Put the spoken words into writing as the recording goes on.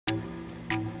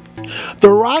The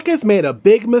Rockets made a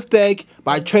big mistake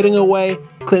by trading away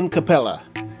Clint Capella.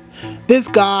 This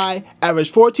guy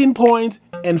averaged 14 points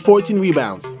and 14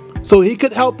 rebounds, so he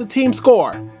could help the team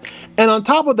score. And on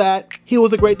top of that, he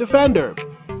was a great defender.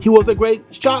 He was a great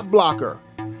shot blocker.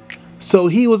 So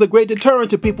he was a great deterrent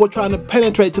to people trying to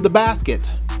penetrate to the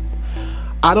basket.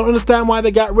 I don't understand why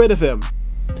they got rid of him.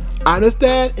 I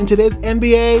understand in today's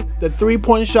NBA, the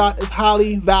three-point shot is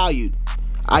highly valued.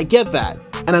 I get that.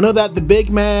 And I know that the big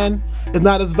man is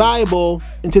not as valuable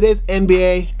in today's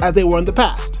NBA as they were in the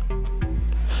past.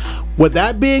 With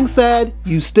that being said,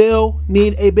 you still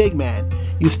need a big man.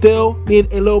 You still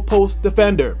need a low post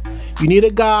defender. You need a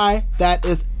guy that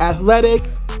is athletic,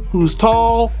 who's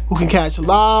tall, who can catch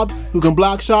lobs, who can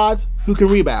block shots, who can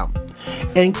rebound.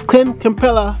 And Clint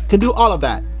Capella can do all of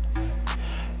that.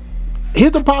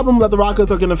 Here's the problem that the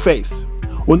Rockets are going to face.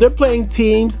 When they're playing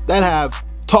teams that have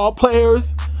tall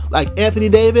players like Anthony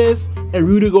Davis and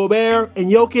Rudy Gobert and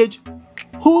Jokic,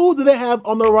 who do they have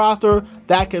on the roster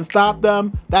that can stop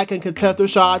them, that can contest their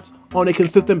shots on a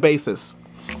consistent basis?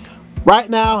 Right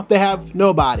now, they have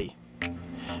nobody.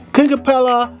 Clint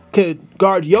Capella could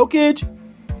guard Jokic,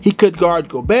 he could guard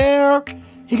Gobert,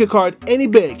 he could guard any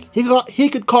big. He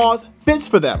could cause fits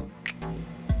for them.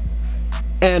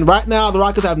 And right now, the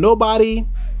Rockets have nobody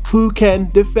who can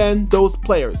defend those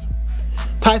players.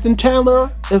 Tyson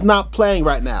Chandler is not playing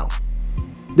right now.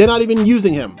 They're not even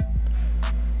using him.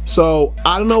 So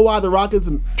I don't know why the Rockets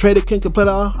traded Clint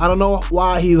Capella. I don't know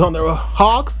why he's on the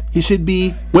Hawks. He should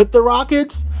be with the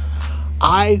Rockets.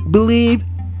 I believe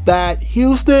that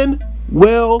Houston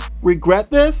will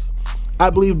regret this. I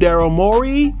believe Daryl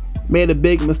Morey made a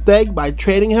big mistake by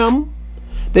trading him.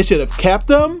 They should have kept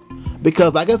him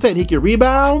because, like I said, he can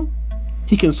rebound,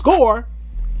 he can score.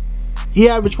 He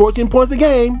averaged 14 points a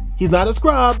game. He's not a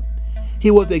scrub.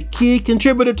 He was a key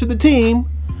contributor to the team.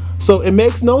 So it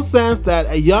makes no sense that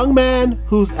a young man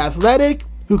who's athletic,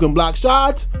 who can block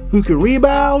shots, who can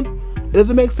rebound, it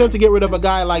doesn't make sense to get rid of a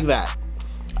guy like that.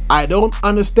 I don't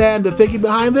understand the thinking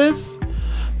behind this.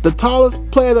 The tallest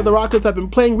player that the Rockets have been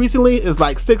playing recently is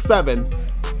like 6'7".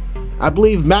 I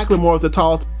believe McLemore is the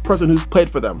tallest person who's played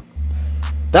for them.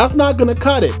 That's not going to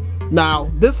cut it.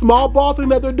 Now, this small ball thing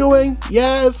that they're doing,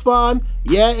 yeah, it's fun,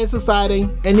 yeah, it's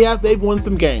exciting, and yes, they've won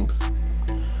some games.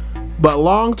 But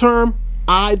long term,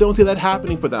 I don't see that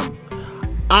happening for them.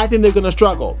 I think they're going to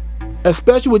struggle,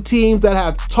 especially with teams that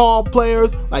have tall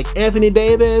players like Anthony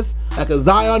Davis, like a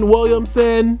Zion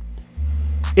Williamson.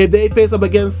 If they face up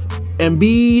against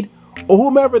Embiid or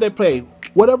whomever they play,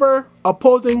 whatever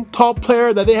opposing tall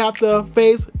player that they have to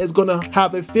face is going to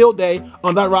have a field day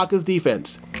on that Rockets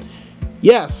defense.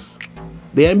 Yes,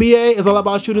 the NBA is all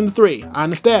about shooting the three. I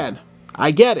understand.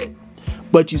 I get it.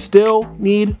 But you still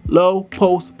need low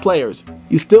post players.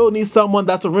 You still need someone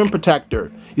that's a rim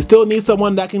protector. You still need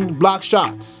someone that can block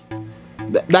shots,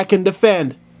 that can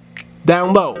defend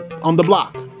down low on the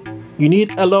block. You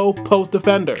need a low post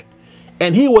defender.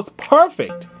 And he was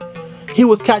perfect. He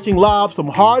was catching lobs from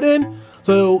Harden,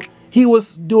 so he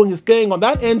was doing his thing on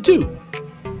that end too.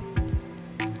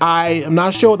 I am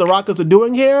not sure what the Rockets are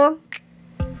doing here.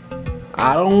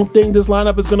 I don't think this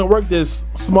lineup is going to work, this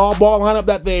small ball lineup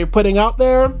that they're putting out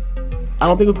there. I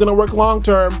don't think it's going to work long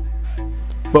term,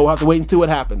 but we'll have to wait and see what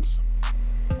happens.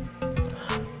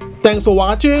 Thanks for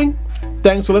watching.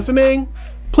 Thanks for listening.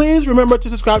 Please remember to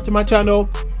subscribe to my channel.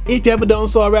 If you haven't done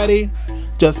so already,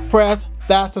 just press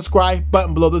that subscribe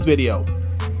button below this video.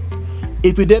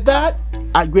 If you did that,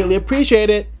 I'd greatly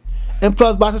appreciate it. And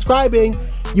plus, by subscribing,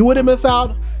 you wouldn't miss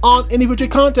out on any future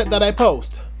content that I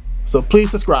post. So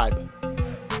please subscribe.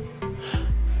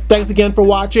 Thanks again for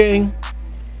watching.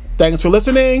 Thanks for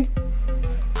listening.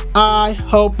 I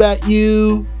hope that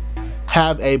you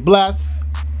have a blessed,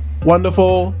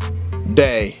 wonderful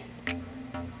day.